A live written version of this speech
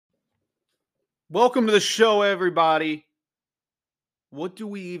Welcome to the show, everybody. What do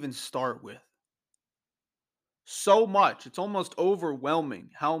we even start with? So much. It's almost overwhelming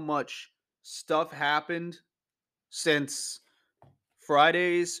how much stuff happened since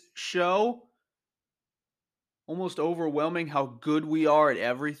Friday's show. Almost overwhelming how good we are at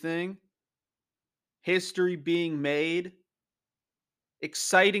everything. History being made.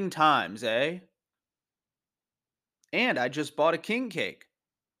 Exciting times, eh? And I just bought a king cake.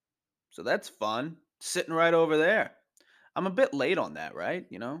 So that's fun. Sitting right over there. I'm a bit late on that, right?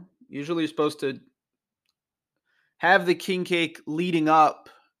 Usually you're supposed to have the king cake leading up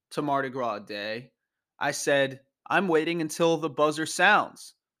to Mardi Gras Day. I said, I'm waiting until the buzzer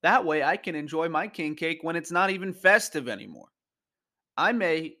sounds. That way I can enjoy my king cake when it's not even festive anymore. I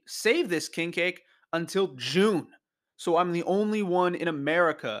may save this king cake until June. So I'm the only one in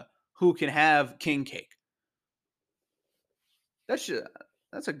America who can have king cake. That's just,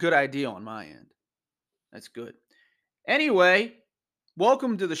 that's a good idea on my end. That's good. Anyway,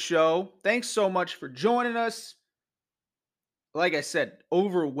 welcome to the show. Thanks so much for joining us. Like I said,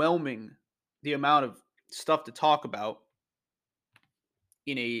 overwhelming the amount of stuff to talk about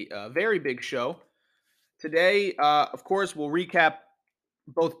in a very big show. Today, of course, we'll recap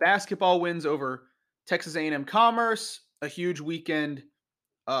both basketball wins over Texas A&M Commerce, a huge weekend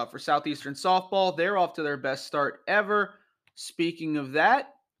for Southeastern softball. They're off to their best start ever. Speaking of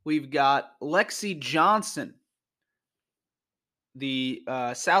that, we've got Lexi Johnson, the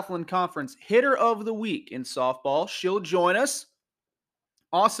Southland Conference Hitter of the Week in softball. She'll join us.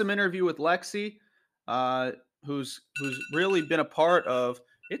 Awesome interview with Lexi, who's really been a part of.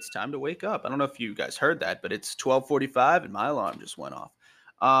 It's time to wake up. I don't know if you guys heard that, but it's 12:45 and my alarm just went off.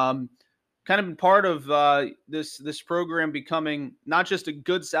 Kind of been part of this program becoming not just a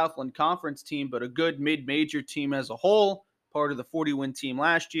good Southland Conference team, but a good mid-major team as a whole. Part of the 40-win team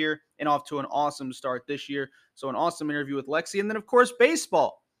last year, and off to an awesome start this year. So an awesome interview with Lexi, and then of course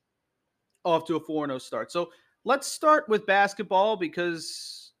baseball, off to a 4-0 start. So let's start with basketball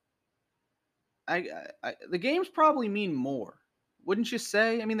because the games probably mean more. Wouldn't you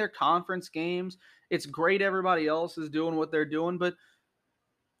say? I mean, they're conference games. It's great everybody else is doing what they're doing, but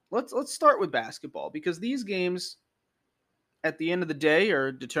let's start with basketball because these games at the end of the day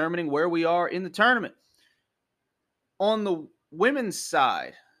are determining where we are in the tournament. On the women's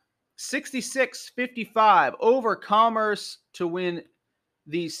side, 66-55 over Commerce to win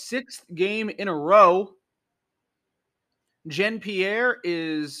the 6th game in a row. Jen Pierre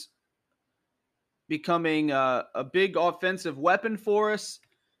is becoming a big offensive weapon for us.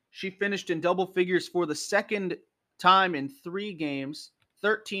 She finished in double figures for the second time in 3 games.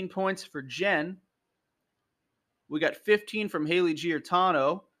 13 points for Jen. We got 15 from Haley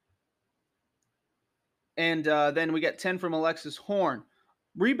Giordano. And then we got 10 from Alexis Horn.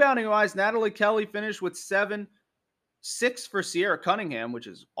 Rebounding-wise, Natalie Kelly finished with 7. 6 for Sierra Cunningham, which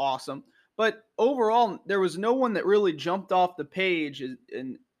is awesome. But overall, there was no one that really jumped off the page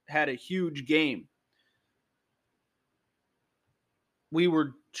and had a huge game. We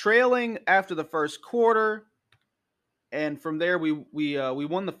were trailing after the first quarter, and from there we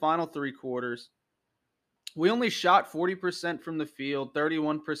won the final 3 quarters. We only shot 40% from the field,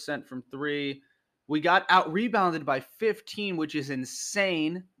 31% from 3. We got out-rebounded by 15, which is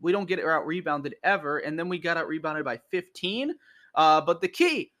insane. We don't get out-rebounded ever, and then we got out-rebounded by 15. But the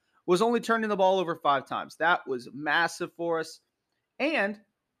key was only turning the ball over 5 times. That was massive for us. And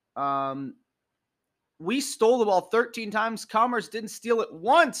we stole the ball 13 times. Commerce didn't steal it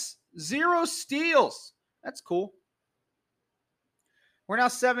once. 0 steals. That's cool. We're now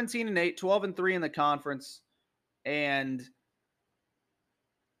 17-8, 12-3 in the conference, and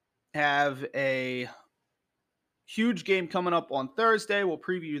have a huge game coming up on Thursday. We'll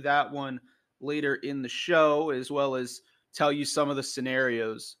preview that one later in the show, as well as tell you some of the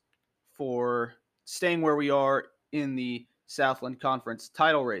scenarios for staying where we are in the Southland Conference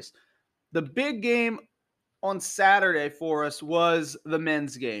title race. The big game on Saturday for us was the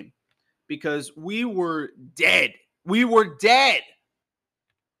men's game because we were dead. We were dead.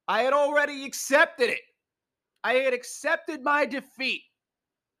 I had already accepted it. I had accepted my defeat.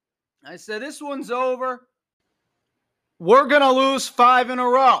 I said, this one's over. We're going to lose 5 in a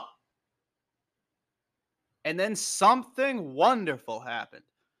row. And then something wonderful happened.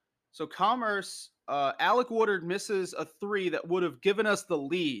 So Commerce, Alec Woodard misses a 3 that would have given us the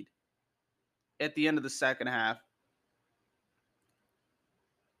lead at the end of the second half.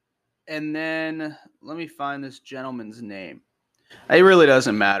 And then, let me find this gentleman's name. It really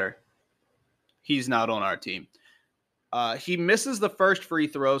doesn't matter. He's not on our team. He misses the first free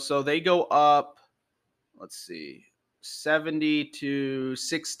throw, so they go up, let's see,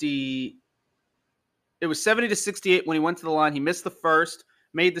 70-68. It was 70-68 when he went to the line. He missed the first,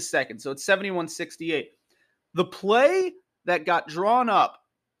 made the second. So it's 71-68. The play that got drawn up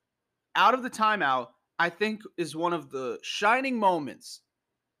out of the timeout, I think, is one of the shining moments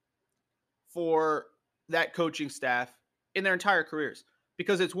for that coaching staff in their entire careers,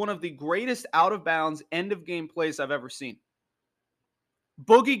 because it's one of the greatest out of bounds end of game plays I've ever seen.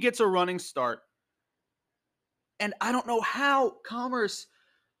 Boogie gets a running start, and I don't know how Commerce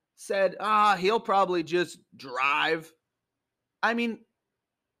said, he'll probably just drive. I mean,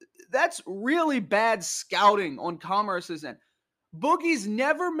 that's really bad scouting on Commerce's end. Boogie's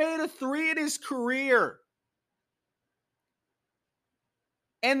never made a three in his career.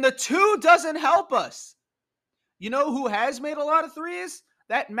 And the two doesn't help us. You know who has made a lot of threes?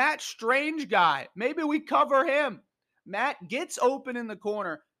 That Matt Strange guy. Maybe we cover him. Matt gets open in the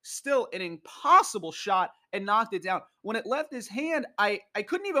corner, still an impossible shot, and knocked it down. When it left his hand, I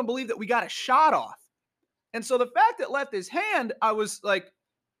couldn't even believe that we got a shot off. And so the fact that it left his hand, I was like,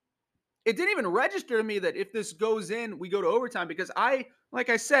 it didn't even register to me that if this goes in, we go to overtime, because I, like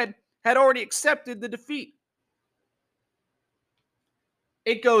I said, had already accepted the defeat.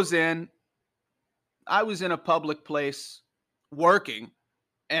 It goes in. I was in a public place working,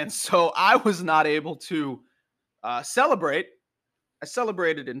 and so I was not able to celebrate. I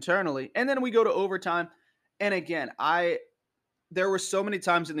celebrated internally, and then we go to overtime. And again, there were so many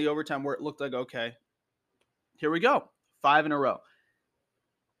times in the overtime where it looked like, okay, here we go, 5 in a row.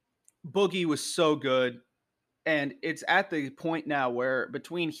 Boogie was so good, and it's at the point now where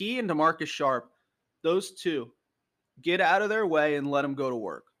between he and DeMarcus Sharp, those two, get out of their way and let them go to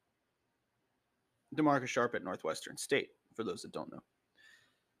work. DeMarcus Sharp at Northwestern State, for those that don't know.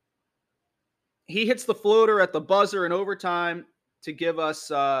 He hits the floater at the buzzer in overtime to give us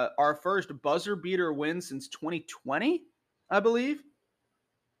our first buzzer beater win since 2020, I believe.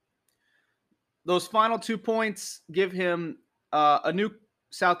 Those final 2 points give him a new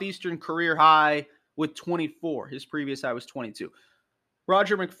Southeastern career high with 24. His previous high was 22.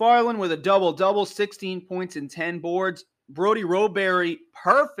 Roger McFarland with a double-double, 16 points and 10 boards. Brody Roberry,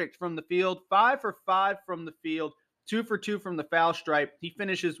 perfect from the field, 5 for 5 from the field, 2 for 2 from the foul stripe. He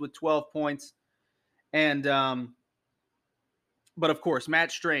finishes with 12 points. And, but of course,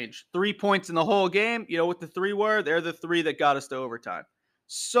 Matt Strange, 3 points in the whole game. You know what the three were? They're the three that got us to overtime.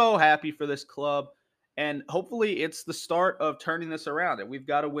 So happy for this club. And hopefully it's the start of turning this around. And we've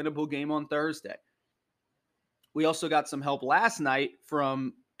got a winnable game on Thursday. We also got some help last night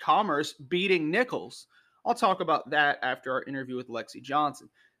from Commerce beating Nichols. I'll talk about that after our interview with Lexi Johnson.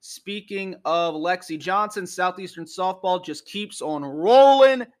 Speaking of Lexi Johnson, Southeastern softball just keeps on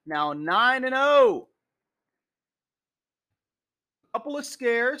rolling. Now 9-0. A couple of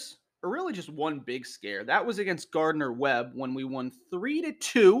scares, or really just one big scare. That was against Gardner Webb when we won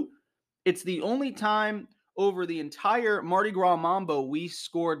 3-2. It's the only time over the entire Mardi Gras Mambo we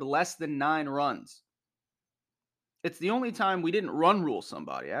scored less than 9 runs. It's the only time we didn't run rule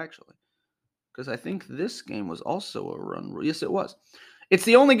somebody, actually. Because I think this game was also a run rule. Yes, it was. It's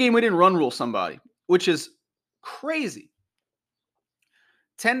the only game we didn't run rule somebody, which is crazy.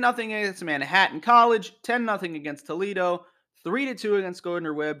 10-0 against Manhattan College, 10-0 against Toledo, 3-2 against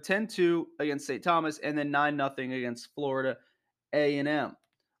Gardner Webb, 10-2 against St. Thomas, and then 9-0 against Florida A&M.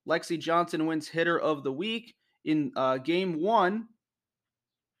 Lexi Johnson wins Hitter of the Week. In Game 1,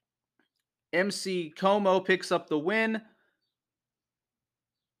 MC Como picks up the win,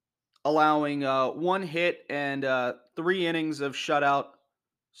 allowing 1 hit and 3 innings of shutout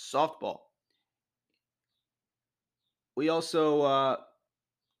softball. We also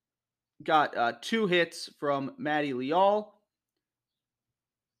got 2 hits from Maddie Leal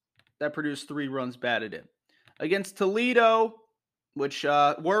that produced 3 runs batted in. Against Toledo, which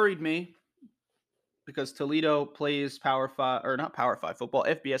worried me because Toledo plays Power 5, or not Power 5 football,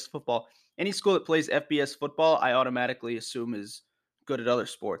 FBS football. Any school that plays FBS football, I automatically assume is good at other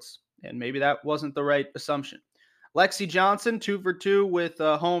sports. And maybe that wasn't the right assumption. Lexi Johnson, 2 for 2 with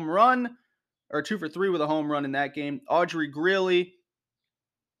a home run, or 2 for 3 with a home run in that game. Audrey Greeley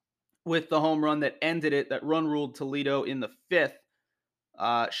with the home run that ended it, that run ruled Toledo in the 5th.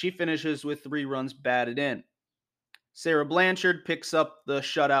 She finishes with 3 runs batted in. Sarah Blanchard picks up the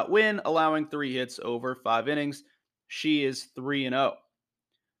shutout win, allowing 3 hits over 5 innings. She is 3-0.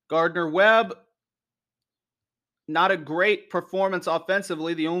 Gardner Webb, not a great performance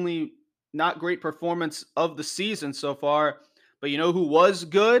offensively, the only not great performance of the season so far. But you know who was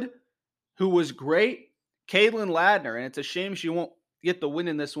good? Who was great? Caitlin Ladner, and it's a shame she won't get the win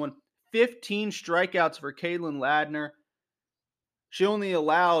in this one. 15 strikeouts for Caitlin Ladner. She only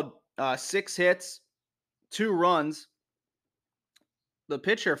allowed 6 hits, 2 runs. the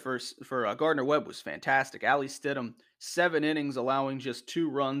pitcher for Gardner Webb was fantastic. Ali Stidham, 7 innings, allowing just 2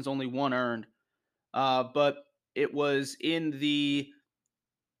 runs, only 1 earned. But it was in the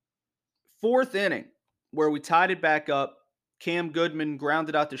fourth inning where we tied it back up. Cam Goodman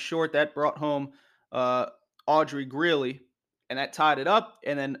grounded out to short. That brought home Audrey Greeley, and that tied it up.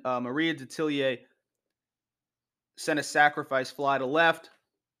 And then Maria Detillier sent a sacrifice fly to left.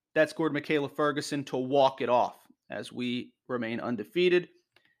 That scored Michaela Ferguson to walk it off as we remain undefeated.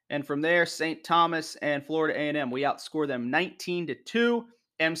 And from there, St. Thomas and Florida A&M, we outscore them 19-2.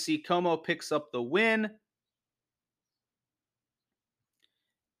 MC Como picks up the win.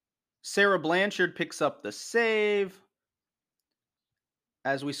 Sarah Blanchard picks up the save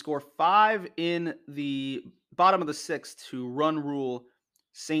as we score 5 in the bottom of the sixth to run rule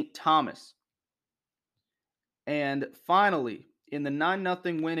St. Thomas. And finally, in the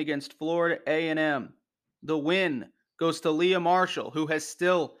 9-0 win against Florida A&M, the win goes to Leah Marshall, who has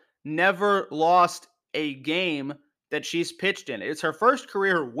still never lost a game that she's pitched in. It's her first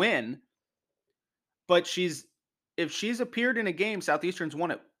career win, but if she's appeared in a game, Southeastern's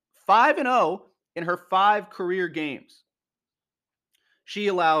won it 5-0 in her 5 career games. She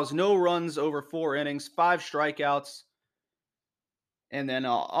allows no runs over 4 innings, 5 strikeouts. And then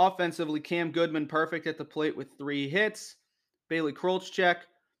offensively, Cam Goodman perfect at the plate with 3 hits. Bailey Krolchek,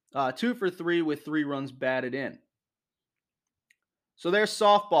 2 for 3 with 3 runs batted in. So there's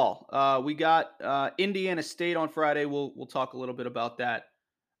softball. We got Indiana State on Friday. We'll talk a little bit about that.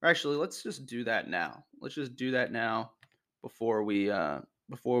 Or actually, let's just do that now. Let's just do that now before we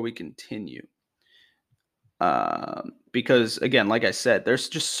continue. Because again, like I said, there's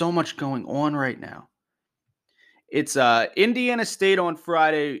just so much going on right now. It's Indiana State on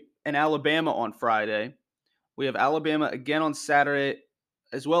Friday and Alabama on Friday. We have Alabama again on Saturday,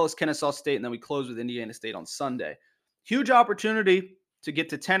 as well as Kennesaw State, and then we close with Indiana State on Sunday. Huge opportunity to get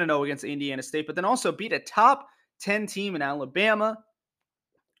to 10-0 against Indiana State, but then also beat a top 10 team in Alabama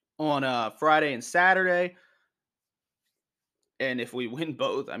on Friday and Saturday. And if we win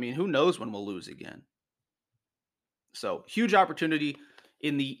both, I mean, who knows when we'll lose again. So huge opportunity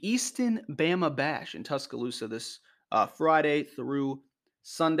in the Easton Bama Bash in Tuscaloosa this Friday through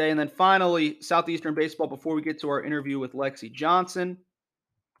Sunday. And then finally, Southeastern baseball before we get to our interview with Lexi Johnson.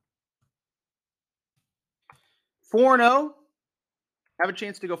 4-0. Have a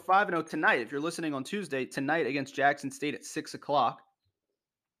chance to go 5-0 tonight. If you're listening on Tuesday, tonight against Jackson State at 6 o'clock.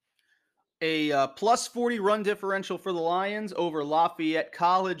 A plus 40 run differential for the Lions over Lafayette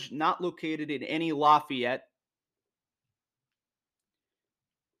College, not located in any Lafayette.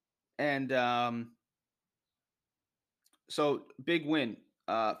 And so big win.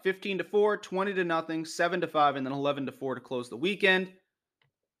 15-4, 20-0, 7-5, and then 11-4 to close the weekend.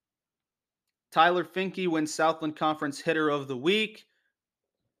 Tyler Finke wins Southland Conference Hitter of the Week.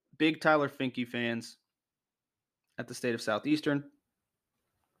 Big Tyler Finke fans at the State of Southeastern.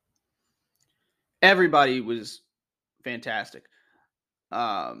 Everybody was fantastic.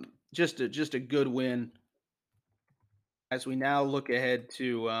 Just a good win. As we now look ahead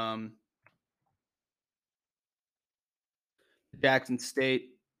to Jackson State.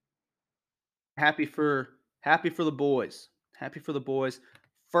 Happy for the boys. Happy for the boys.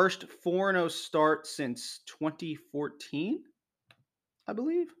 First 4-0 start since 2014, I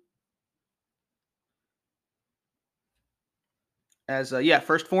believe. First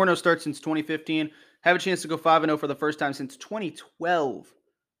 4-0 start since 2015. Have a chance to go 5-0 for the first time since 2012,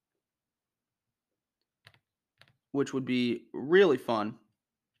 which would be really fun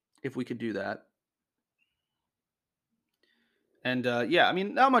if we could do that. And I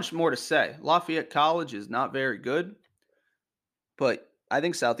mean, not much more to say. Lafayette College is not very good, but I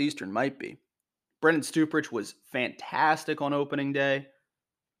think Southeastern might be. Brendan Stuprich was fantastic on opening day.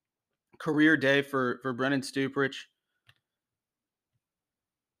 Career day for Brendan Stuprich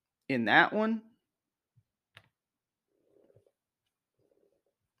in that one.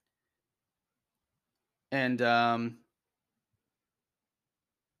 And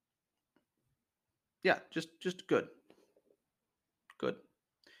just good. Good.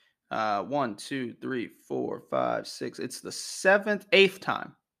 1, 2, 3, 4, 5, 6. It's the 8th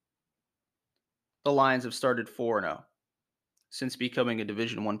time the Lions have started 4-0 since becoming a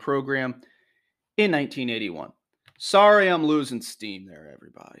Division I program in 1981. Sorry, I'm losing steam there,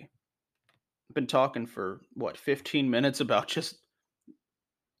 everybody. I've been talking for 15 minutes about just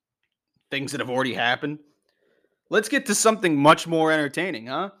things that have already happened. Let's get to something much more entertaining,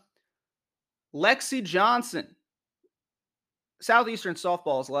 huh? Lexi Johnson. Southeastern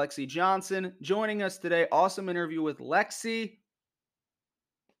Softball's Lexi Johnson joining us today. Awesome interview with Lexi.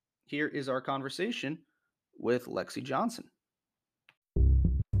 Here is our conversation with Lexi Johnson.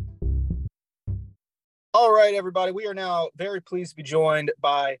 All right, everybody. We are now very pleased to be joined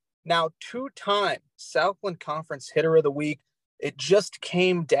by now two-time Southland Conference Hitter of the Week. It just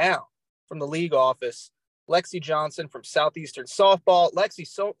came down from the league office. Lexi Johnson from Southeastern Softball. Lexi,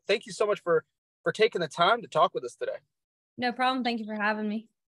 thank you so much for taking the time to talk with us today. No problem. Thank you for having me.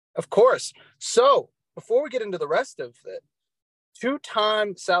 Of course. So before we get into the rest of it,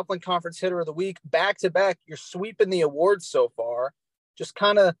 two-time Southland Conference Hitter of the Week, back-to-back, you're sweeping the awards so far. Just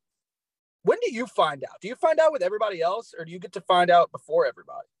kind of, when do you find out? Do you find out with everybody else, or do you get to find out before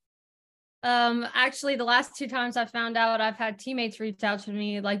everybody? Actually, the last two times I found out, I've had teammates reach out to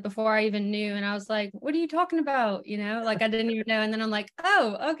me like before I even knew, and I was like, "What are you talking about?" Like I didn't even know. And then I'm like,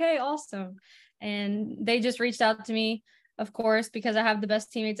 "Oh, okay, awesome." And they just reached out to me, of course, because I have the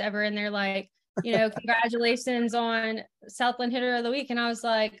best teammates ever, and they're like, congratulations on Southland Hitter of the Week. And I was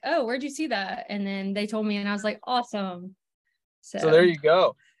like, "Oh, where'd you see that?" And then they told me, and I was like, "Awesome." So there you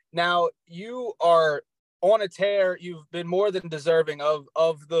go. Now you are on a tear. You've been more than deserving of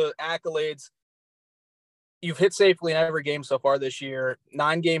the accolades. You've hit safely in every game so far this year.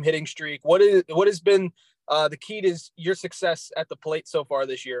 9-game hitting streak. What has been the key to your success at the plate so far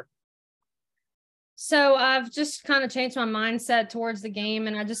this year? So I've just kind of changed my mindset towards the game,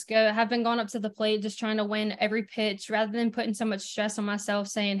 and I just have been going up to the plate, just trying to win every pitch rather than putting so much stress on myself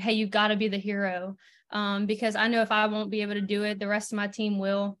saying, "Hey, you got to be the hero." Because I know if I won't be able to do it, the rest of my team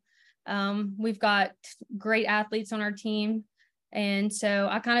will. We've got great athletes on our team. And so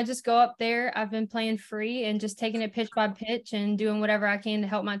I kind of just go up there. I've been playing free and just taking it pitch by pitch and doing whatever I can to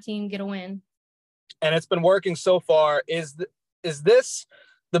help my team get a win. And it's been working so far. Is this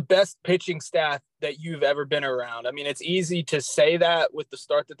the best pitching staff that you've ever been around? I mean, it's easy to say that with the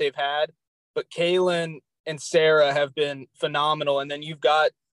start that they've had, but Kaylin and Sarah have been phenomenal. And then you've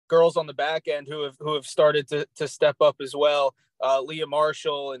got girls on the back end who have started to step up as well. Leah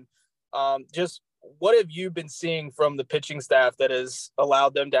Marshall, and just what have you been seeing from the pitching staff that has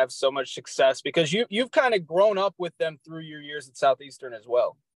allowed them to have so much success? Because you've kind of grown up with them through your years at Southeastern as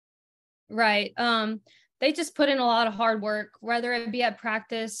well. Right. They just put in a lot of hard work, whether it be at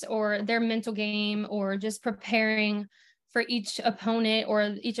practice or their mental game or just preparing for each opponent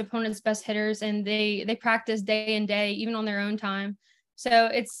or each opponent's best hitters. And they practice day and day, even on their own time.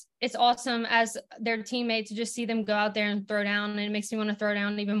 So it's awesome as their teammate to just see them go out there and throw down, and it makes me want to throw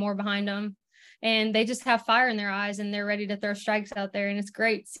down even more behind them. And they just have fire in their eyes and they're ready to throw strikes out there. And it's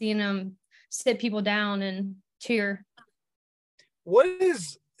great seeing them sit people down and cheer. What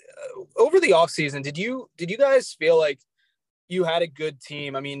is over the off season? Did you guys feel like you had a good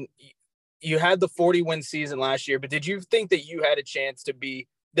team? I mean, you had the 40-win season last year, but did you think that you had a chance to be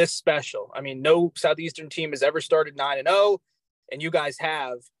this special? I mean, no Southeastern team has ever started 9-0. And you guys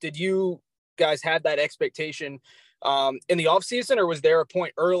have. Did you guys have that expectation in the offseason, or was there a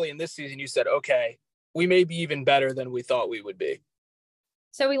point early in this season you said, okay, we may be even better than we thought we would be?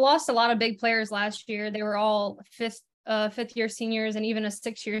 So we lost a lot of big players last year. They were all fifth-year seniors and even a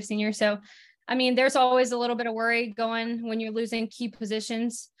 6-year senior. So, I mean, there's always a little bit of worry going when you're losing key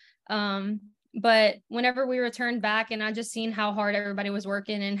positions. But whenever we returned back, and I just seen how hard everybody was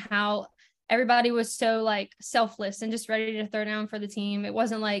working and how everybody was so like selfless and just ready to throw down for the team. It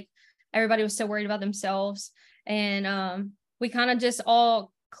wasn't like everybody was so worried about themselves. And we kind of just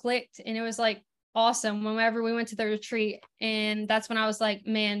all clicked, and it was like awesome whenever we went to the retreat. And that's when I was like,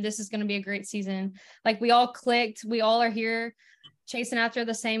 man, this is going to be a great season. Like we all clicked. We all are here chasing after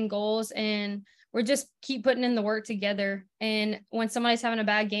the same goals, and we're just keep putting in the work together. And when somebody's having a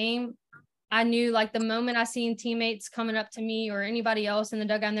bad game, I knew like the moment I seen teammates coming up to me or anybody else in the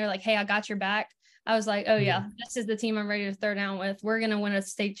dugout and they're like, "Hey, I got your back." I was like, "Oh yeah, this is the team I'm ready to throw down with. We're going to win a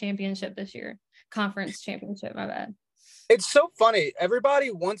state championship this year. Conference championship, my bad." It's so funny. Everybody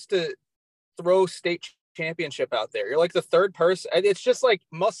wants to throw state championship out there. You're like the third person. It's just like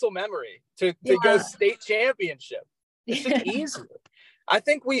muscle memory to go state championship. It's just easy. I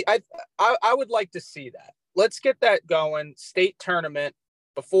think I would like to see that. Let's get that going. State tournament.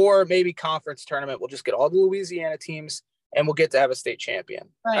 Before maybe conference tournament, we'll just get all the Louisiana teams and we'll get to have a state champion.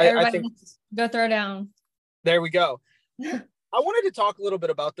 Right, I think go throw down. There we go. I wanted to talk a little bit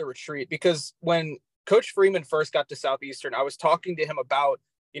about the retreat, because when Coach Freeman first got to Southeastern, I was talking to him about,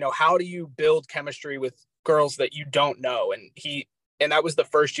 how do you build chemistry with girls that you don't know? And that was the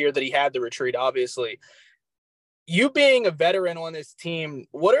first year that he had the retreat, obviously. You being a veteran on this team,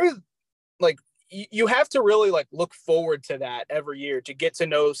 what are like, you have to really like look forward to that every year to get to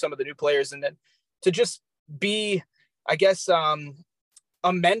know some of the new players, and then to just be, I guess, a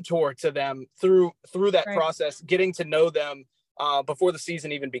mentor to them through that process, getting to know them before the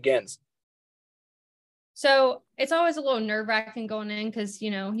season even begins. So it's always a little nerve-wracking going in because,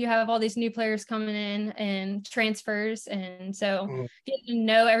 you know, you have all these new players coming in and transfers. And so getting to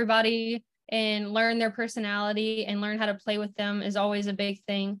know everybody and learn their personality and learn how to play with them is always a big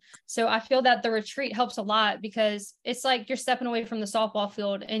thing. So I feel that the retreat helps a lot because it's like you're stepping away from the softball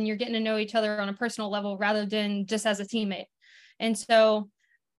field and you're getting to know each other on a personal level rather than just as a teammate. And so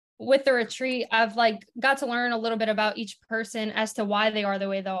with the retreat, I've like got to learn a little bit about each person as to why they are the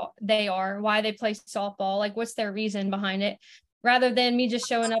way they are, why they play softball, like what's their reason behind it, rather than me just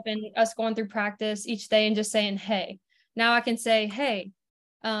showing up and us going through practice each day and just saying, hey, now I can say, hey,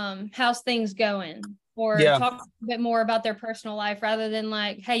 how's things going? Or talk a bit more about their personal life rather than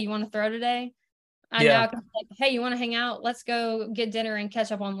like, hey, you want to throw today? I now can like, hey, you want to hang out? Let's go get dinner and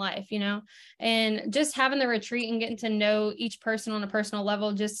catch up on life, you know? And just having the retreat and getting to know each person on a personal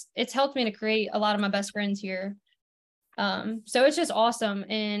level, it's helped me to create a lot of my best friends here. So it's just awesome.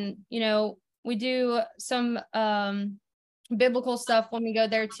 And, you know, we do some biblical stuff when we go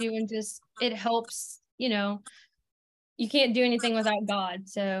there too. And just, it helps, you know, you can't do anything without God.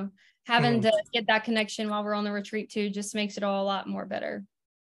 So having to get that connection while we're on the retreat too, just makes it all a lot more better.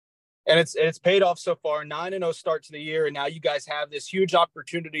 And it's paid off so far. 9-0 start to the year, and now you guys have this huge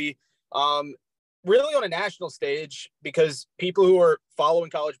opportunity, really on a national stage, because people who are following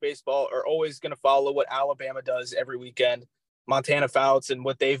college baseball are always going to follow what Alabama does every weekend, Montana Fouts, and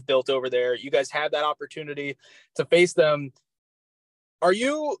what they've built over there. You guys have that opportunity to face them. Are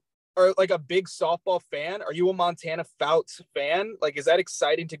like a big softball fan? Are you a Montana Fouts fan? Like, is that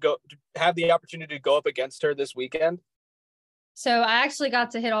exciting to have the opportunity to go up against her this weekend? So I actually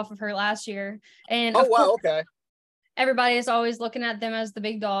got to hit off of her last year. And okay. Everybody is always looking at them as the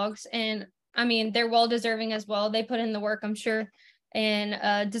big dogs. And I mean, they're well deserving as well. They put in the work, I'm sure,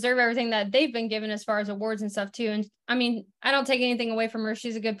 and deserve everything that they've been given as far as awards and stuff too. And I mean, I don't take anything away from her.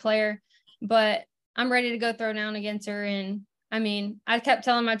 She's a good player, but I'm ready to go throw down against her. And I mean, I kept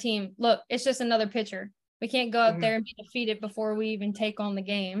telling my team, look, it's just another pitcher. We can't go up there and be defeated before we even take on the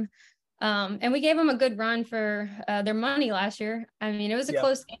game. And we gave them a good run for their money last year. I mean, it was a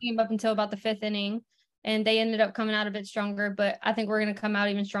close game up until about the 5th inning, and they ended up coming out a bit stronger, but I think we're going to come out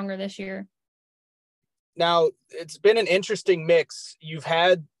even stronger this year. Now, it's been an interesting mix. You've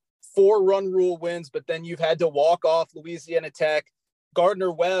had 4 run rule wins, but then you've had to walk off Louisiana Tech.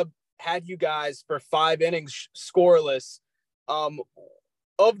 Gardner Webb had you guys for 5 innings scoreless.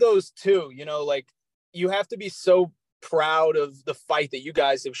 Of those 2, you know, like, you have to be so proud of the fight that you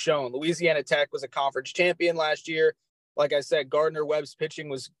guys have shown. Louisiana Tech was a conference champion last year. Like I said, Gardner Webb's pitching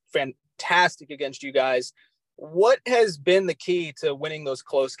was fantastic against you guys. What has been the key to winning those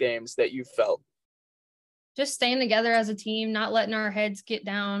close games that you felt? Just staying together as a team, not letting our heads get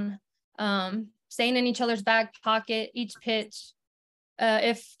down, staying in each other's back pocket, each pitch.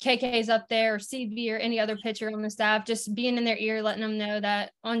 If KK's up there or CB or any other pitcher on the staff, just being in their ear, letting them know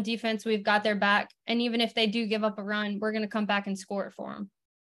that on defense, we've got their back. And even if they do give up a run, we're going to come back and score it for them.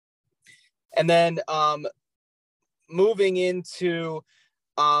 And then moving into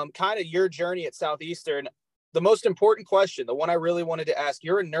kind of your journey at Southeastern, the most important question, the one I really wanted to ask,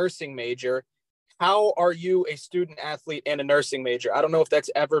 you're a nursing major. How are you a student athlete and a nursing major? I don't know if that's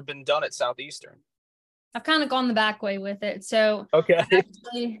ever been done at Southeastern. I've kind of gone the back way with it. So okay.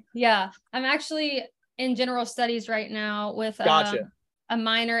 I'm actually in general studies right now with a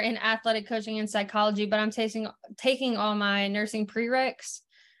minor in athletic coaching and psychology, but I'm taking all my nursing prereqs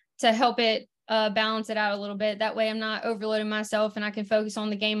to help it balance it out a little bit. That way I'm not overloading myself and I can focus on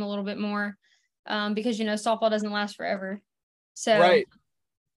the game a little bit more because, you know, softball doesn't last forever. So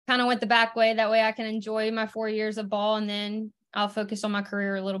kind of went the back way. That way I can enjoy my 4 years of ball and then I'll focus on my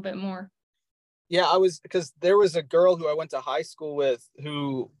career a little bit more. Yeah, because there was a girl who I went to high school with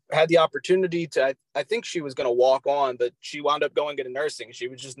who had the opportunity to, I think she was going to walk on, but she wound up going into nursing. She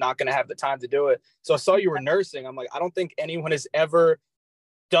was just not going to have the time to do it. So I saw you were nursing. I'm like, I don't think anyone has ever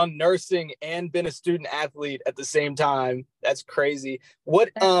done nursing and been a student athlete at the same time. That's crazy. What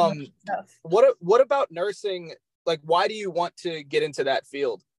about nursing? Like, why do you want to get into that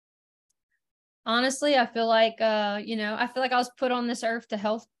field? Honestly, I feel like, I feel like I was put on this earth to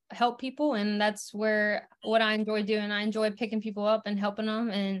help people, and that's what I enjoy doing. I enjoy picking people up and helping them,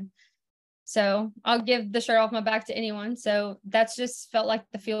 and so I'll give the shirt off my back to anyone. So that's just felt like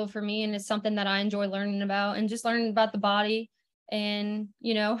the field for me, and it's something that I enjoy learning about and just learning about the body and,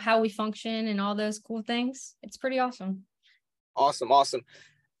 you know, how we function and all those cool things. It's pretty awesome. Awesome.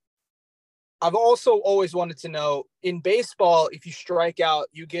 I've also always wanted to know, in baseball, if you strike out,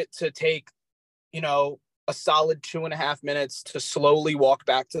 you get to take, you know, a solid 2.5 minutes to slowly walk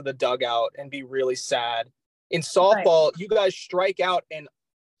back to the dugout and be really sad. In softball, you guys strike out and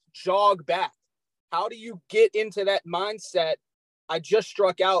jog back. How do you get into that mindset? I just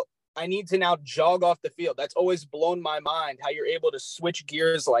struck out. I need to now jog off the field. That's always blown my mind, how you're able to switch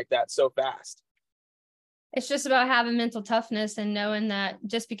gears like that so fast. It's just about having mental toughness and knowing that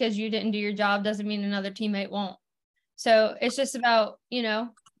just because you didn't do your job doesn't mean another teammate won't. So it's just about,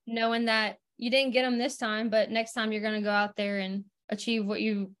 knowing that you didn't get them this time, but next time you're going to go out there and achieve what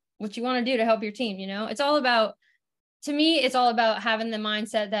you want to do to help your team. It's all about, to me, it's all about having the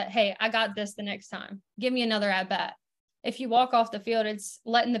mindset that, hey, I got this the next time. Give me another at bat. If you walk off the field, it's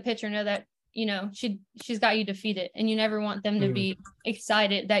letting the pitcher know that, she's got you defeated, and you never want them to be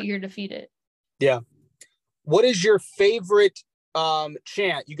excited that you're defeated. Yeah. What is your favorite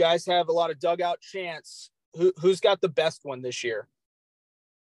chant? You guys have a lot of dugout chants. Who's got the best one this year?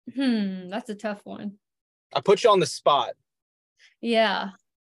 That's a tough one. I put you on the spot. Yeah.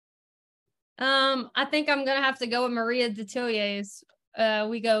 I think I'm gonna have to go with Maria Detilier's.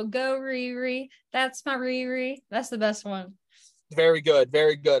 We go Riri. That's my Riri. That's the best one. Very good.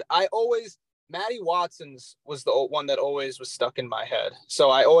 Very good. Maddie Watson's was the one that always was stuck in my head. So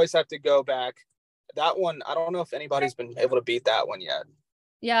I always have to go back. That one, I don't know if anybody's been able to beat that one yet.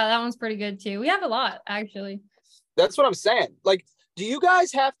 Yeah, that one's pretty good too. We have a lot, actually. That's what I'm saying. Like, do you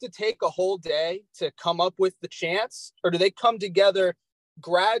guys have to take a whole day to come up with the chants, or do they come together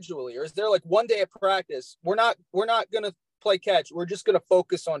gradually? Or is there like one day of practice? We're not going to play catch. We're just going to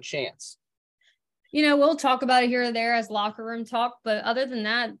focus on chants. We'll talk about it here or there as locker room talk, but other than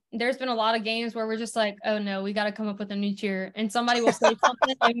that, there's been a lot of games where we're just like, oh no, we got to come up with a new cheer, and somebody will say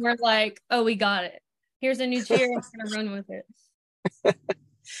something and we're like, oh, we got it. Here's a new cheer. We're gonna run with it.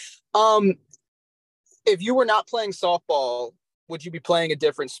 If you were not playing softball, would you be playing a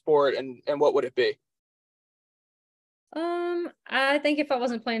different sport, and what would it be? I think if I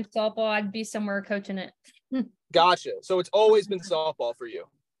wasn't playing softball, I'd be somewhere coaching it. Gotcha. So it's always been softball for you.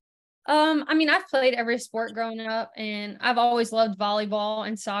 I've played every sport growing up, and I've always loved volleyball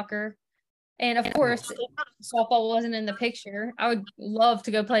and soccer. And of course, if softball wasn't in the picture, I would love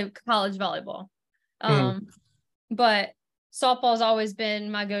to go play college volleyball. But softball has always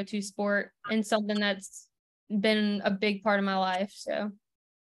been my go-to sport and something that's been a big part of my life. So.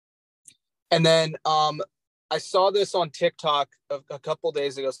 And then, I saw this on TikTok a couple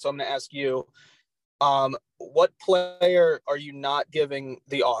days ago, so I'm going to ask you, what player are you not giving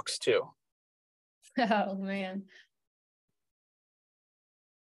the aux to? Oh, man.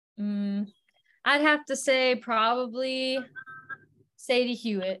 I'd have to say probably Sadie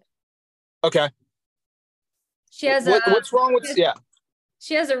Hewitt. Okay. She has what's wrong with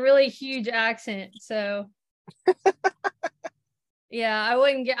She has a really huge accent, so yeah, I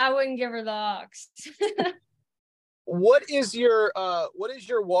wouldn't give her the aux. What is your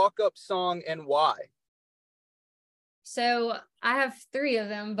walk-up song and why? So I have 3 of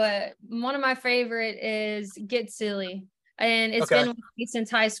them, but one of my favorite is Get Silly. And it's been with me since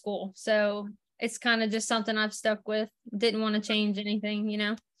high school. So it's kind of just something I've stuck with. Didn't want to change anything,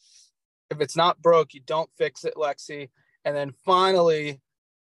 If it's not broke, you don't fix it, Lexi. And then finally,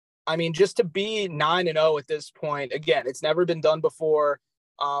 just to be 9-0 at this point, again, it's never been done before.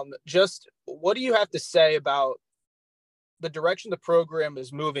 Just what do you have to say about the direction the program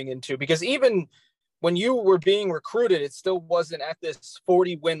is moving into? Because even when you were being recruited, it still wasn't at this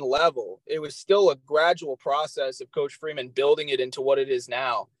 40-win level. It was still a gradual process of Coach Freeman building it into what it is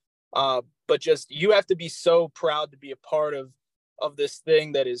now. But just, you have to be so proud to be a part of this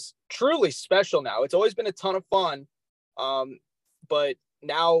thing that is truly special now. It's always been a ton of fun. But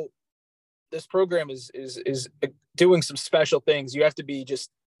now this program is doing some special things. You have to be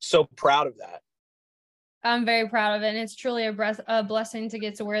just so proud of that. I'm very proud of it, and it's truly a blessing to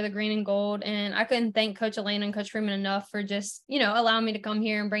get to wear the green and gold. And I couldn't thank Coach Elaine and Coach Freeman enough for just, allowing me to come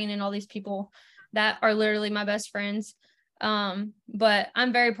here and bringing in all these people that are literally my best friends. But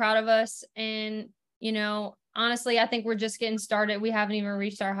I'm very proud of us. And, honestly, I think we're just getting started. We haven't even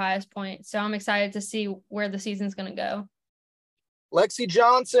reached our highest point. So I'm excited to see where the season's going to go. Lexi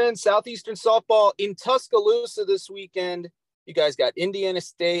Johnson, Southeastern softball in Tuscaloosa this weekend. You guys got Indiana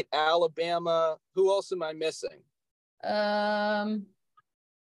State, Alabama. Who else am I missing? I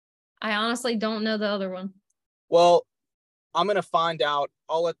honestly don't know the other one. Well, I'm going to find out.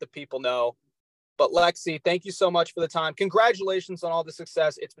 I'll let the people know. But Lexi, thank you so much for the time. Congratulations on all the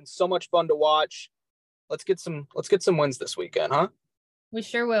success. It's been so much fun to watch. Let's get some wins this weekend, huh? We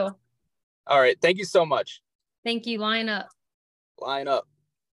sure will. All right. Thank you so much. Thank you. Line up. Line up.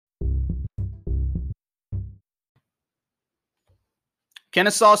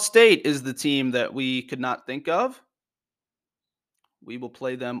 Kennesaw State is the team that we could not think of. We will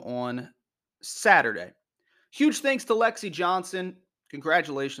play them on Saturday. Huge thanks to Lexi Johnson.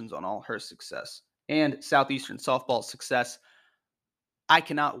 Congratulations on all her success and Southeastern softball success. I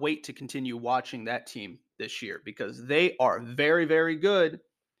cannot wait to continue watching that team this year because they are very, very good.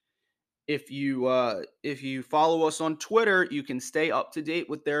 If you follow us on Twitter, you can stay up to date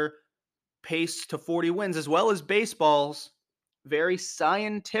with their pace to 40 wins, as well as baseball's very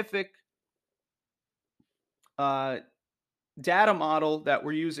scientific data model that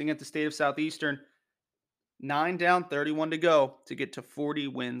we're using at the state of Southeastern. 9 down, 31 to go to get to 40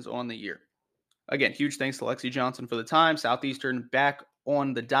 wins on the year. Again, huge thanks to Lexi Johnson for the time. Southeastern back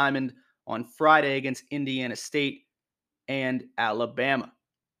on the diamond on Friday against Indiana State and Alabama.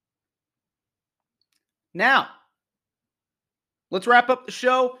 Now, let's wrap up the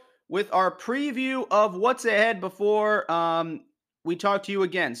show with our preview of what's ahead before we talk to you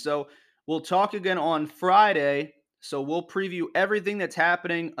again. So we'll talk again on Friday. So we'll preview everything that's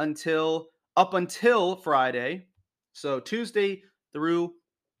happening up until Friday. So Tuesday through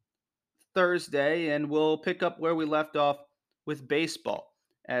Thursday, and we'll pick up where we left off with baseball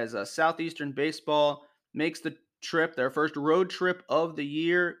as Southeastern baseball makes the trip, their first road trip of the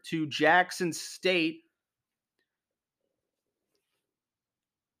year, to Jackson State.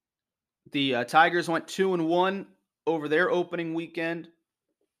 The Tigers went 2-1 over their opening weekend,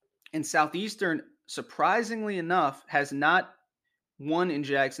 and Southeastern, surprisingly enough, has not won in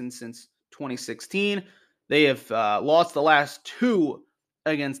Jackson since 2016. They have lost the last 2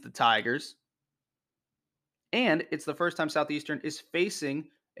 against the Tigers, and it's the first time Southeastern is facing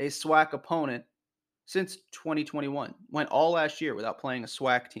a SWAC opponent since 2021. Went all last year without playing a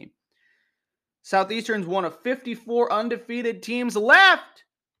SWAC team. Southeastern's one of 54 undefeated teams left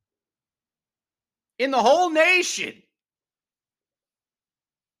in the whole nation.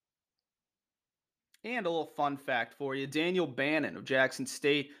 And a little fun fact for you. Daniel Bannon of Jackson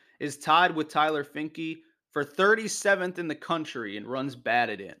State is tied with Tyler Finke for 37th in the country and runs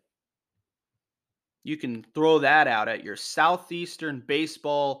batted in. You can throw that out at your Southeastern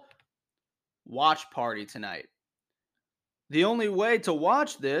baseball watch party tonight. The only way to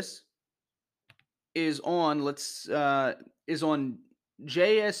watch this is on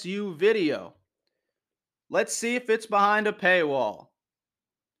JSU video. Let's see if it's behind a paywall.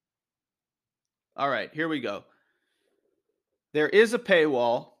 All right, here we go. There is a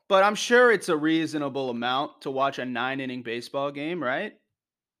paywall, but I'm sure it's a reasonable amount to watch a 9-inning baseball game, right?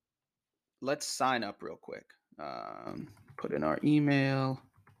 Let's sign up real quick. Put in our email.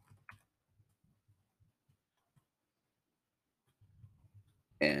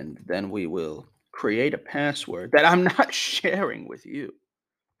 And then we will create a password that I'm not sharing with you.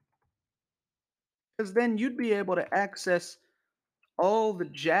 Because then you'd be able to access all the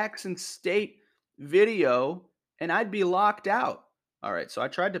Jackson State video and I'd be locked out. All right, so I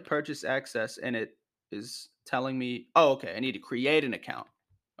tried to purchase access and it is telling me, oh, okay, I need to create an account.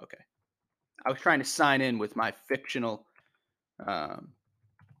 Okay. I was trying to sign in with my fictional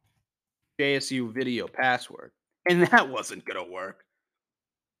JSU video password, and that wasn't going to work.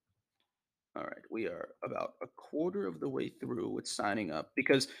 All right, we are about a quarter of the way through with signing up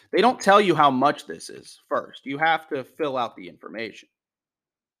because they don't tell you how much this is first. You have to fill out the information.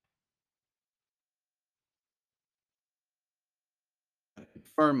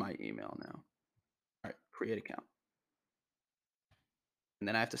 Confirm my email now. All right, create account. And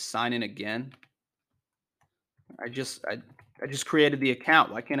then I have to sign in again. I just created the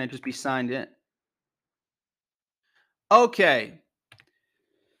account. Why can't I just be signed in? Okay.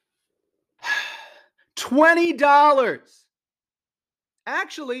 $20.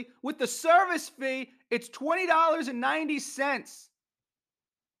 Actually, with the service fee, it's $20.90.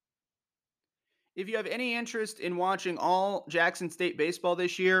 If you have any interest in watching all Jackson State baseball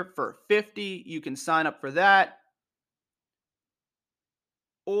this year for $50, you can sign up for that.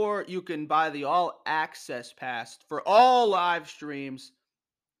 Or you can buy the all access pass for all live streams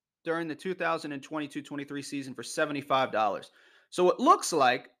during the 2022-23 season for $75. So it looks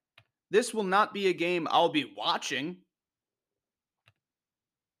like this will not be a game I'll be watching.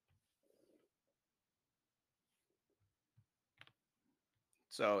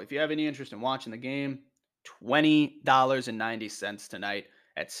 So if you have any interest in watching the game, $20.90 tonight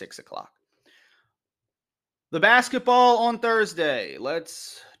at 6 o'clock. The basketball on Thursday.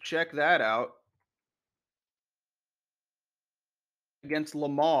 Let's check that out. Against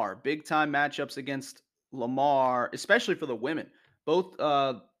Lamar. Big time matchups against Lamar, especially for the women. Both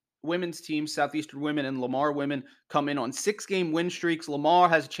women's teams, Southeastern women and Lamar women, come in on 6-game win streaks. Lamar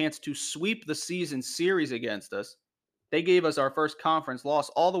has a chance to sweep the season series against us. They gave us our first conference loss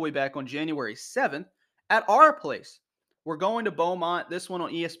all the way back on January 7th at our place. We're going to Beaumont. This one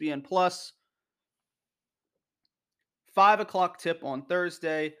on ESPN Plus. 5 o'clock tip on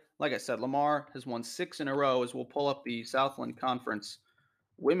Thursday. like I said, Lamar has won 6 in a row. As we'll pull up the Southland Conference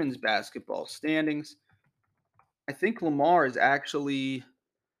women's basketball standings, I think Lamar is actually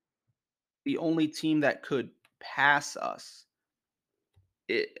the only team that could pass us.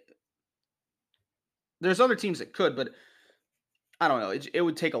 There's other teams that could, but I don't know. It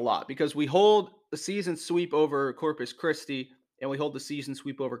would take a lot because we hold the season sweep over Corpus Christi and we hold the season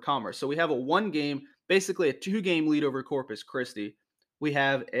sweep over Commerce. So we have a 1-game, basically a 2-game lead over Corpus Christi. We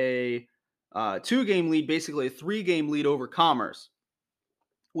have a 2-game lead, basically a 3-game lead over Commerce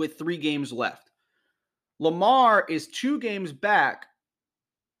with 3 games left. Lamar is 2 games back,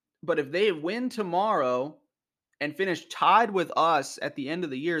 but if they win tomorrow and finish tied with us at the end of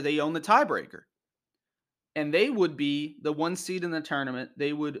the year, they own the tiebreaker. And they would be the 1 seed in the tournament.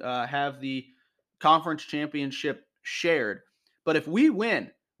 They would have the conference championship shared. But if we win,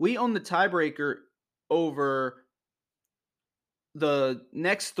 we own the tiebreaker over the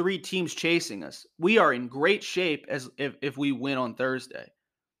next 3 teams chasing us. We are in great shape if we win on Thursday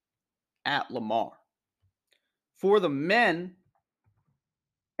at Lamar. For the men,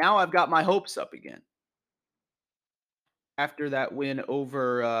 now I've got my hopes up again. After that win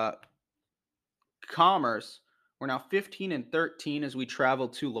over Commerce, we're now 15-13 as we travel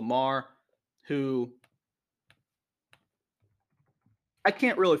to Lamar, who I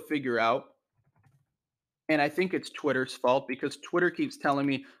can't really figure out. And I think it's Twitter's fault because Twitter keeps telling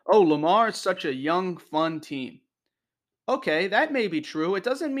me, oh, Lamar is such a young, fun team. Okay, that may be true. It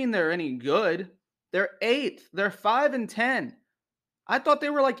doesn't mean they're any good. They're 8th. They're 5-10. I thought they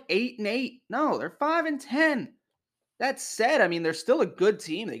were like 8-8. No, they're 5-10. That said, I mean, they're still a good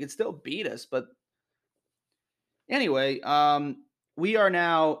team. They could still beat us. But anyway, we are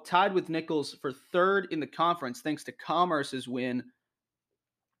now tied with Nichols for 3rd in the conference thanks to Commerce's win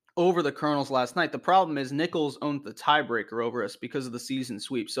over the Colonels last night. The problem is Nichols owned the tiebreaker over us because of the season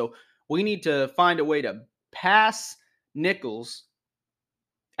sweep. So we need to find a way to pass Nichols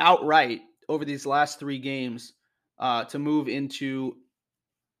outright over these last 3 games to move into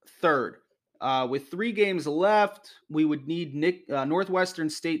 3rd. With 3 games left, we would need Northwestern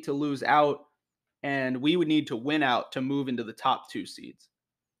State to lose out, and we would need to win out to move into the top 2 seeds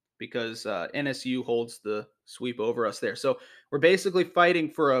because NSU holds the sweep over us there. So we're basically fighting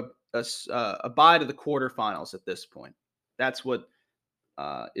for a bye to the quarterfinals at this point. That's what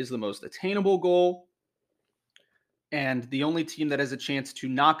is the most attainable goal. And the only team that has a chance to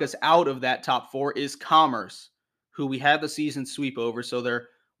knock us out of that top 4 is Commerce, who we had the season sweep over. So they're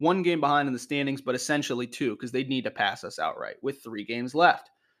 1 game behind in the standings, but essentially 2 because they'd need to pass us outright with 3 games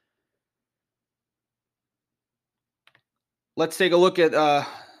left. Let's take a look at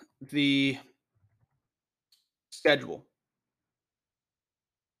the schedule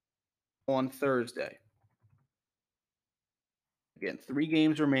on Thursday. Again, 3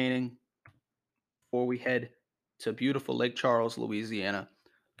 games remaining before we head to beautiful Lake Charles, Louisiana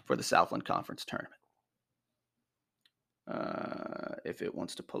for the Southland Conference tournament. If it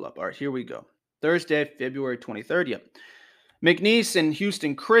wants to pull up. All right, here we go. Thursday, February 23rd. Yep. McNeese and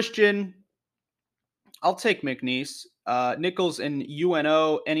Houston Christian. I'll take McNeese. Nichols and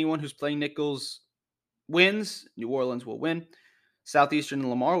UNO. Anyone who's playing Nichols wins. New Orleans will win. Southeastern and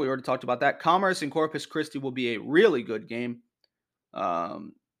Lamar. We already talked about that. Commerce and Corpus Christi will be a really good game.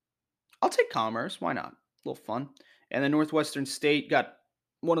 I'll take Commerce. Why not? A little fun. And then Northwestern State got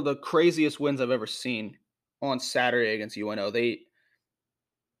one of the craziest wins I've ever seen on Saturday against UNO. They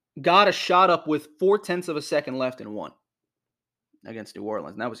got a shot up with 0.4 of a second left and won against New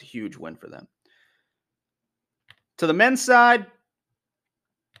Orleans. And that was a huge win for them. To the men's side,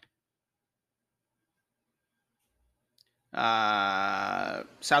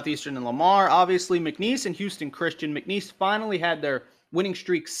 Southeastern and Lamar. Obviously, McNeese and Houston Christian. McNeese finally had their winning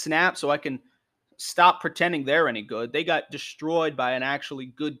streak snap, so I can stop pretending they're any good. They got destroyed by an actually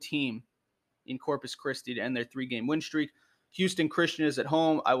good team in Corpus Christi to end their 3-game win streak. Houston Christian is at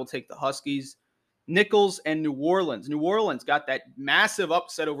home. I will take the Huskies. Nichols and New Orleans. New Orleans got that massive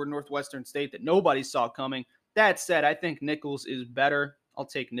upset over Northwestern State that nobody saw coming. That said, I think Nichols is better. I'll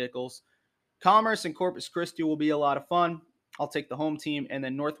take Nichols. Commerce and Corpus Christi will be a lot of fun. I'll take the home team. And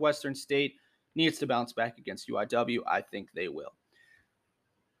then Northwestern State needs to bounce back against UIW. I think they will.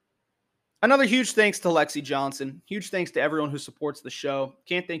 Another huge thanks to Lexi Johnson. Huge thanks to everyone who supports the show.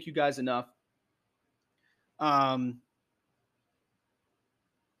 Can't thank you guys enough.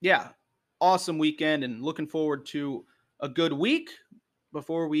 Yeah, awesome weekend and looking forward to a good week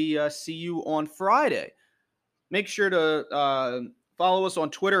before we see you on Friday. Make sure to follow us on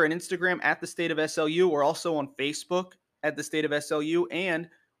Twitter and Instagram at The State of SLU. We're also on Facebook at The State of SLU. And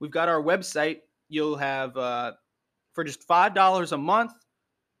we've got our website. You'll have, for just $5 a month,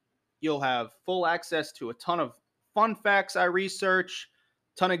 You'll have full access to a ton of fun facts I research,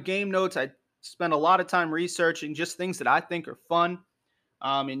 ton of game notes. I spend a lot of time researching just things that I think are fun.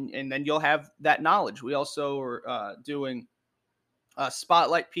 And then you'll have that knowledge. We also are doing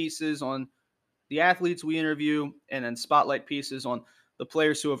spotlight pieces on the athletes we interview, and then spotlight pieces on the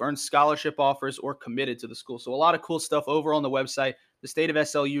players who have earned scholarship offers or committed to the school. So a lot of cool stuff over on the website,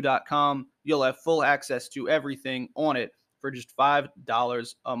 thestateofslu.com. You'll have full access to everything on it for just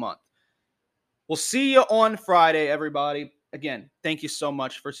 $5 a month. We'll see you on Friday, everybody. Again, thank you so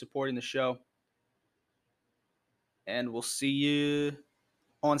much for supporting the show. And we'll see you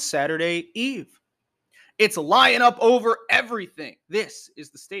on Saturday Eve. It's Lion Up over everything. This is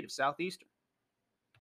the State of Southeastern.